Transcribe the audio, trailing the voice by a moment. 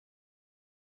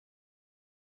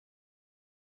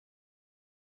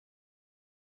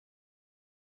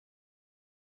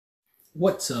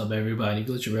What's up, everybody?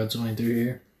 GB23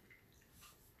 here.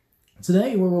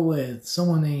 Today we're with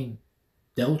someone named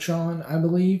Deltron, I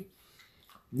believe.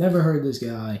 Never heard this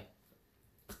guy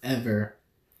ever.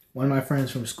 One of my friends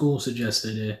from school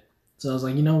suggested it, so I was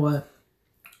like, you know what?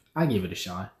 I give it a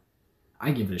shot.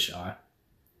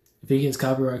 If he gets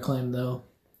copyright claim, though,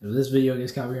 if this video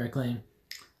gets copyright claim,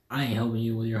 I ain't helping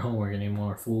you with your homework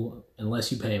anymore, fool,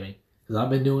 unless you pay me, because I've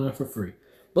been doing it for free.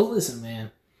 But listen,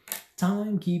 man.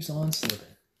 Time keeps on slipping.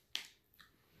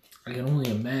 I can only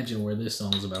imagine where this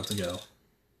song's about to go.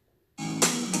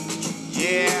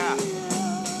 Yeah.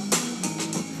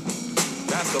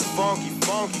 That's the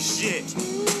funky shit.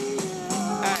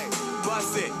 Hey,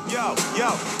 bust it. Yo,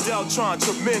 Deltron,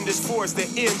 tremendous force that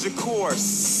ends your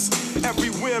course. Every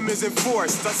whim is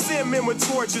enforced. I send men with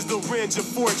torches to rend your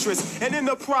fortress, and in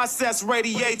the process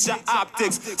radiate your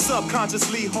optics.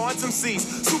 Subconsciously haunts MCs.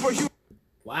 Superhuman.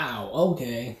 Wow,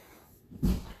 okay.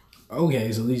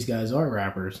 Okay, so these guys are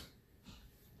rappers.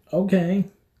 Okay,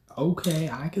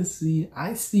 I can see,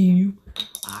 I see you.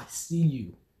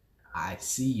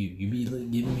 You be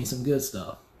giving me some good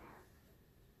stuff.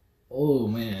 Oh,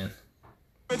 man.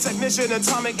 Technician,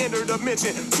 atomic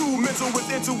interdimension, too mental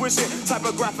with intuition,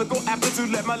 typographical aptitude,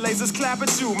 let my lasers clap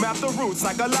at you, map the roots,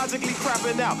 psychologically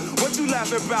crapping out, what you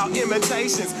laughing about,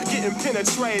 imitations, getting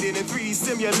penetrated in 3D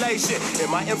simulation,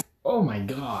 in my oh my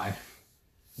god.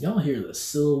 Y'all hear the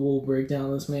syllable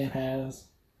breakdown this man has?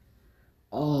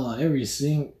 Oh, every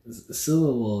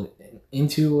syllable,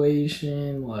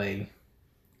 intuition, like,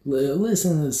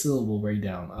 listen to the syllable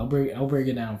breakdown. I'll break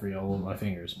it down for y'all with my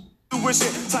fingers.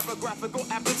 Intuition, typographical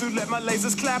aptitude, let my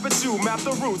lasers clap at you, map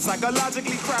the roots,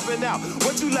 psychologically crapping out,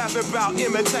 what you laughing about,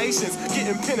 imitations,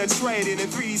 getting penetrated in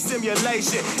 3D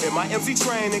simulation, in my MC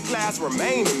training class,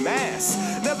 remain in mass,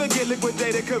 never get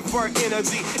liquidated, convert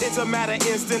energy into matter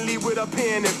instantly with a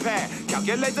pen and pad,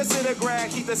 calculate the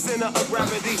centigrade, keep the center of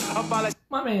gravity, abolish.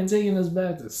 My man taking us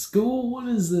back to school? What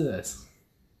is this?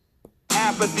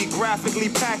 Apathy, graphically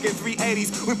packing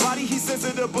 380s. With body heat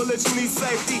sensitive bullets, you need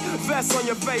safety. Vest on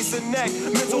your face and neck.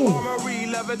 Mental armory,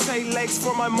 levitate lakes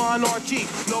for my monarchy.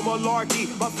 No malarkey,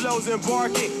 my flow's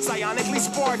embarking. Psionically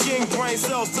sparking, brain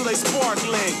cells till they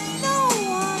sparkling. No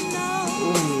one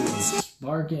knows. Ooh,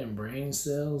 sparking brain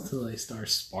cells till they start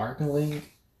sparkling?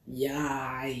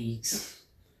 Yikes.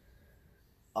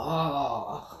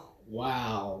 Oh,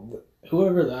 wow.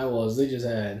 Whoever that was, they just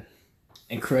had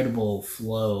incredible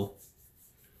flow.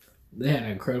 They had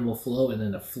an incredible flow and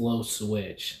then a flow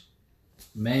switch.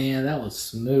 Man, that was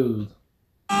smooth.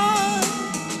 I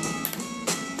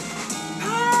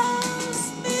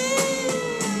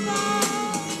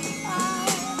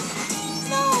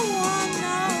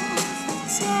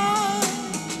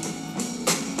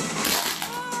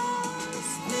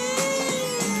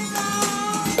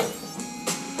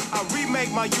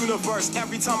remake my universe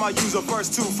every time I use a verse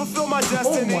to fulfill my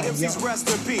destiny. MCs rest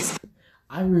in peace.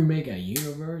 I remake a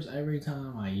universe every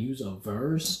time I use a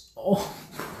verse. Oh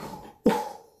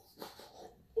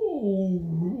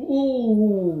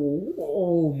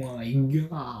my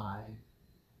god.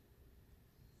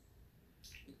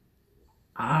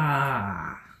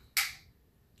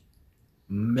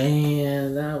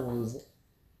 Man, that was.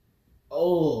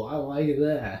 Oh, I like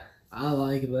that.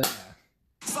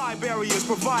 Side barriers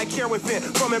provide care within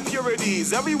from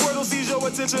impurities. Every word will seize your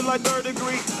attention like third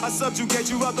degree. I subjugate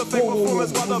you out the fake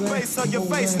performance while the base of your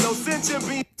face. No sentient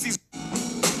beings.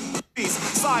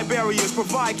 Side barriers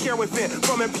provide care within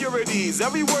from impurities.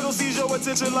 Every word will seize your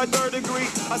attention like third degree.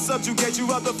 I subjugate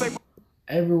you out the fake.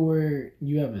 Everywhere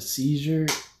you have a seizure,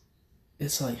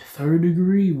 it's like third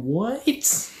degree. What?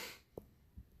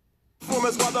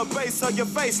 Performance while the base of your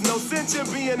face. No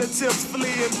sentient being attempts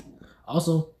fleeing.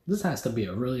 Also, this has to be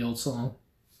a really old song.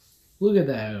 Look at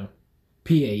that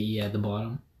PAE at the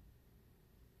bottom.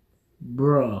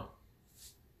 Bruh.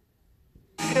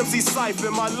 MC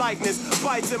siphon my likeness,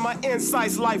 bites in my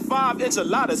insights like 5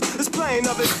 enchiladas. This plane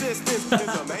of existence is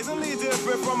amazingly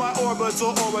different from my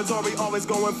orbital oratory, always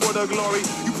going for the glory.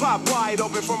 You pop wide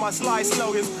open for my sly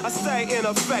slogans. I stay in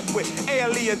effect with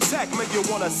alien tech, make you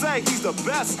wanna say he's the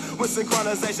best. With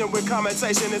synchronization, with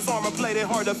commentation, it's armor plated,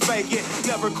 hard to fake it.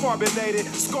 Never carbonated,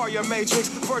 scar your matrix,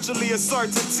 virtually a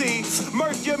certainty.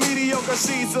 Murk your mediocre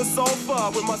sheets of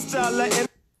sofa with my Stella and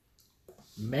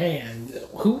Man,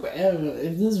 whoever,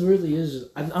 if this really is,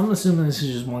 I'm assuming this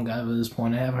is just one guy at this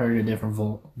point. I have heard a different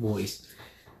voice.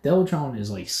 Deltron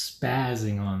is like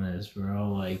spazzing on this,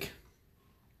 bro.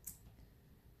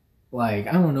 Like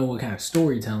I don't know what kind of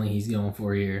storytelling he's going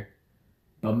for here,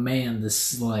 but man,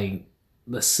 this like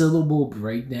the syllable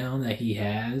breakdown that he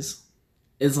has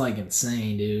is like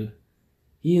insane, dude.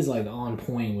 he is like on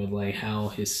point with like how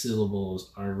his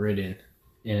syllables are written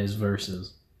in his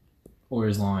verses or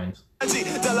his lines.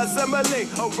 They'll assimilate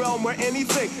a realm where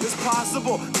anything is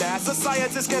possible. NASA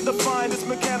scientists can't define this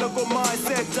mechanical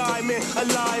mindset. Diamond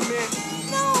alignment.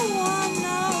 No one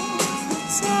knows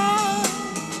the time.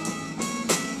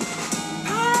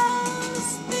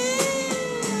 Pass me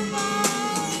by.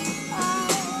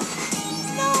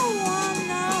 No one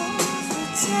knows the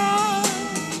time.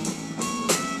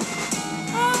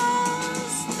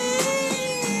 Pass me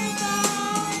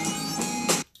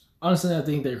by. Honestly, I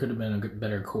think there could have been a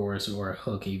better chorus or a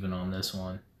hook even on this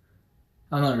one.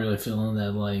 I'm not really feeling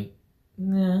that, like,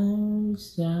 no,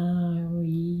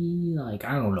 sorry. Like,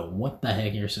 I don't know what the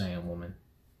heck you're saying, woman.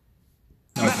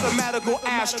 Mathematical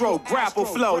astro, grapple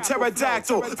flow,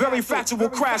 pterodactyl, very factual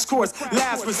crash course,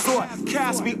 last resort,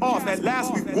 cast me off at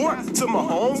last resort to my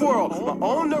own world, my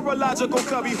own neurological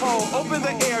cubby hole, open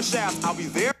the air shaft, I'll be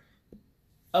there.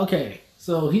 Okay,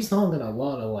 so he's talking a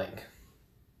lot of, like,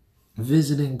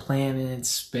 visiting planets,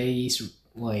 space,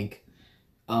 like,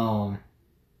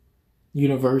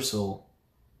 Universal.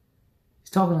 He's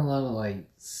talking a lot of, like,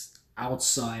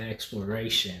 outside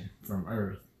exploration from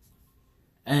Earth.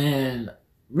 And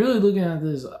really looking at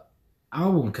this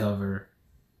album cover,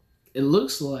 it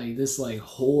looks like this, like,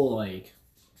 whole, like,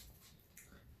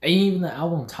 and even the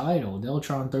album title,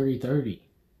 Deltron 3030.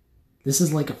 This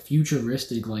is, like, a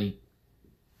futuristic, like,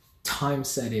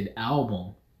 time-setted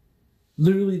album.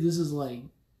 Literally, this is, like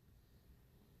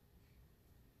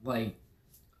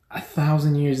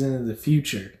 1,000 years into the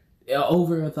future.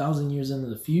 Over 1,000 years into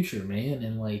the future, man.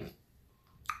 And, like,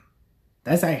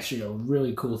 that's actually a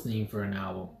really cool theme for an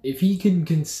album. If he can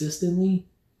consistently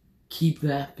keep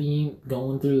that theme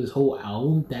going through this whole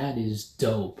album, that is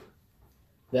dope.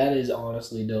 That is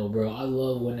honestly dope, bro. I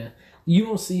love when you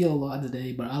don't see it a lot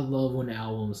today, but I love when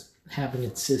albums have a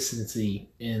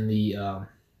consistency in the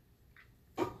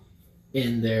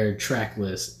in their track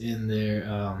list, in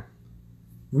their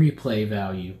replay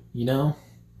value. You know,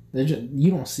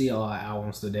 you don't see a lot of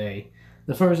albums today.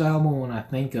 The first album when I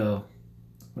think of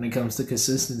when it comes to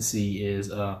consistency is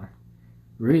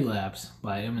Relapse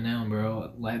by Eminem,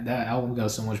 bro. Like, that album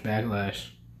got so much backlash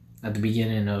at the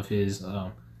beginning of his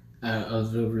of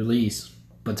the release,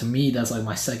 but to me that's like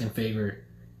my second favorite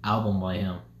album by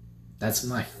him. That's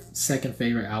my second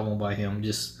favorite album by him.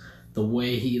 Just the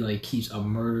way he, like, keeps a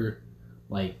murder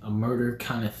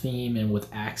kind of theme and with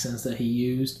accents that he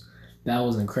used. That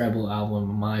was an incredible album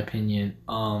in my opinion.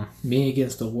 Me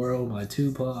Against the World by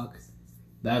Tupac.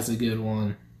 That's a good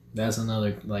one. That's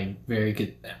another, like, very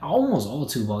good. Almost all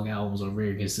Tupac albums are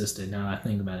very consistent now that I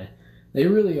think about it. They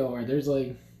really are. There's,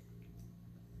 like,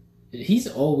 he's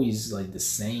always, like, the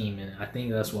same, and I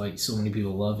think that's why so many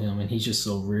people love him, and he's just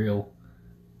so real.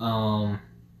 I'm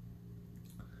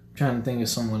trying to think of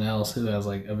someone else who has,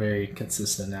 like, a very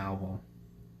consistent album.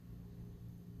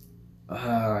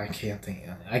 I can't think.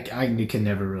 I can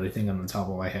never really think on the top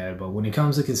of my head, but when it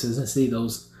comes to consistency,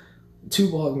 those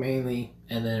Tupac mainly,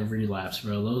 and then Relapse,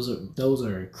 bro. Those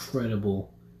are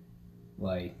incredible,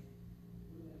 like,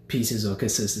 pieces of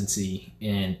consistency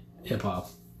in hip hop.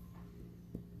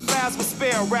 Fast with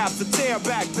spare raps to tear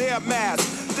back their mask.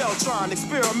 Deltron,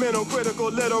 experimental, critical,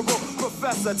 literal,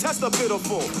 professor, test the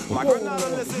pitiful. My Granada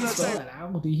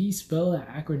listener, did he spell that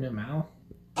acronym out?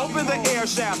 open the air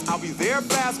shaft, I'll be there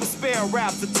fast with spare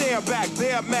raps to tear back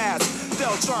their mask.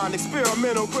 Deltron,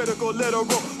 experimental, critical, literal,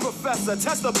 professor,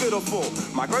 test the pitiful.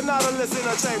 My Granada list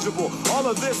interchangeable. All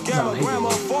of this gamma,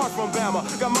 grammar, far from Bama.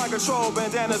 Got my control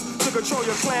bandanas to control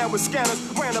your clan with scanners.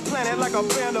 Ran the planet like a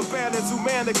band of bandits who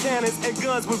man the cannons and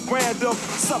guns with random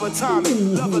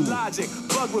subatomic. Love of logic,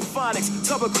 bug with phonics.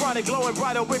 Tub of chronic, glowing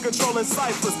brighter with controlling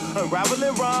ciphers.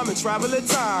 Unraveling rhyme and traveling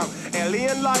time.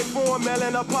 Alien life form,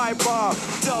 mailing a pipe bomb.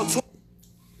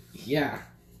 Yeah,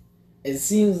 it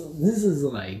seems this is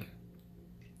like,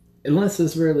 unless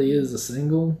this really is a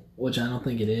single, which I don't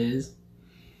think it is,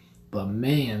 but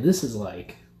man, this is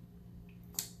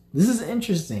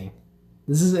interesting.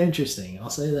 This is interesting. I'll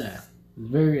say that.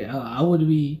 Very. I would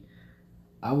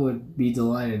be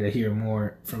delighted to hear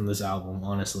more from this album,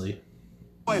 honestly.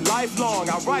 Lifelong,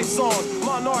 I write songs,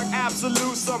 monarch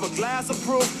absolute, serve a glass of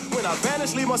proof. When I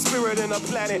vanish, leave my spirit in a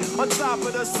planet. On top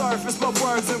of the surface, my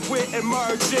words and wit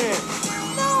emerge in.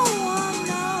 No one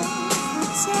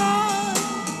knows the time.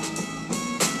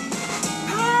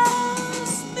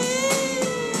 Pass me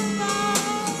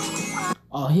by.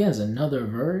 Oh, he has another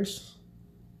verse?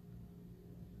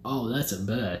 Oh, that's a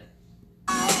bet.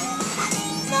 No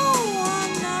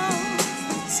one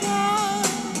knows the time.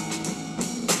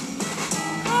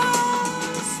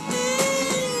 Pass me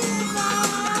by.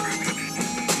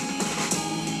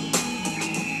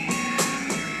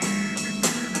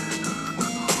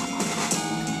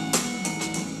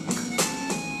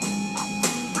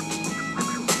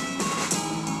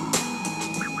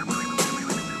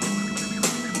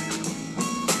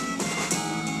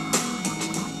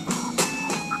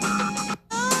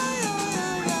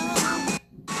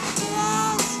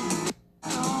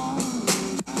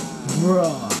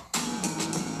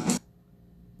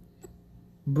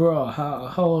 Bro,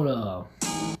 hold up.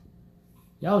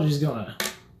 Y'all just gonna...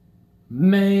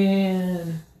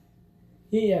 Man...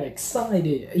 He had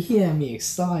me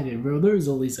excited, bro. There's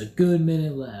at least a good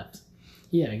minute left.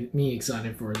 He had me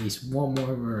excited for at least one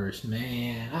more verse.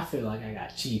 Man, I feel like I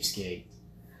got cheapskate.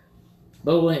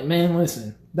 But wait, man,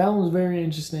 listen. That was very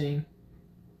interesting.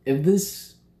 If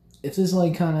this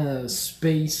like kind of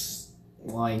space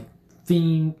like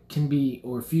theme can be,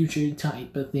 or future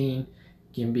type of theme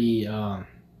can be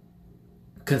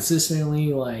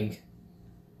consistently like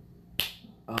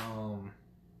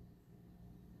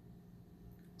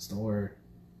what's the word?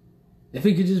 If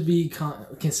it could just be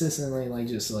consistently like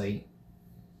just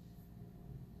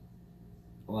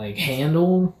like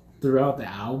handled throughout the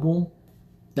album,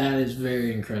 that is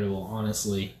very incredible.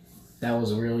 Honestly, that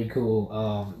was really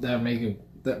cool. That would make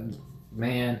that,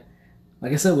 man.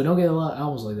 Like I said, we don't get a lot of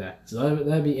albums like that, so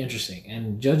that'd be interesting.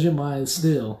 And judging by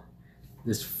still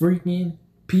this freaking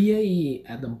PAE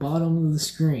at the bottom of the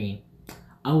screen,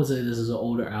 I would say this is an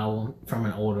older album from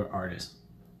an older artist.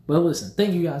 But listen,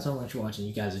 thank you guys so much for watching.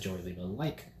 You guys enjoyed, leave a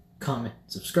like, comment,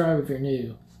 subscribe if you're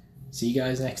new. See you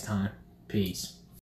guys next time. Peace.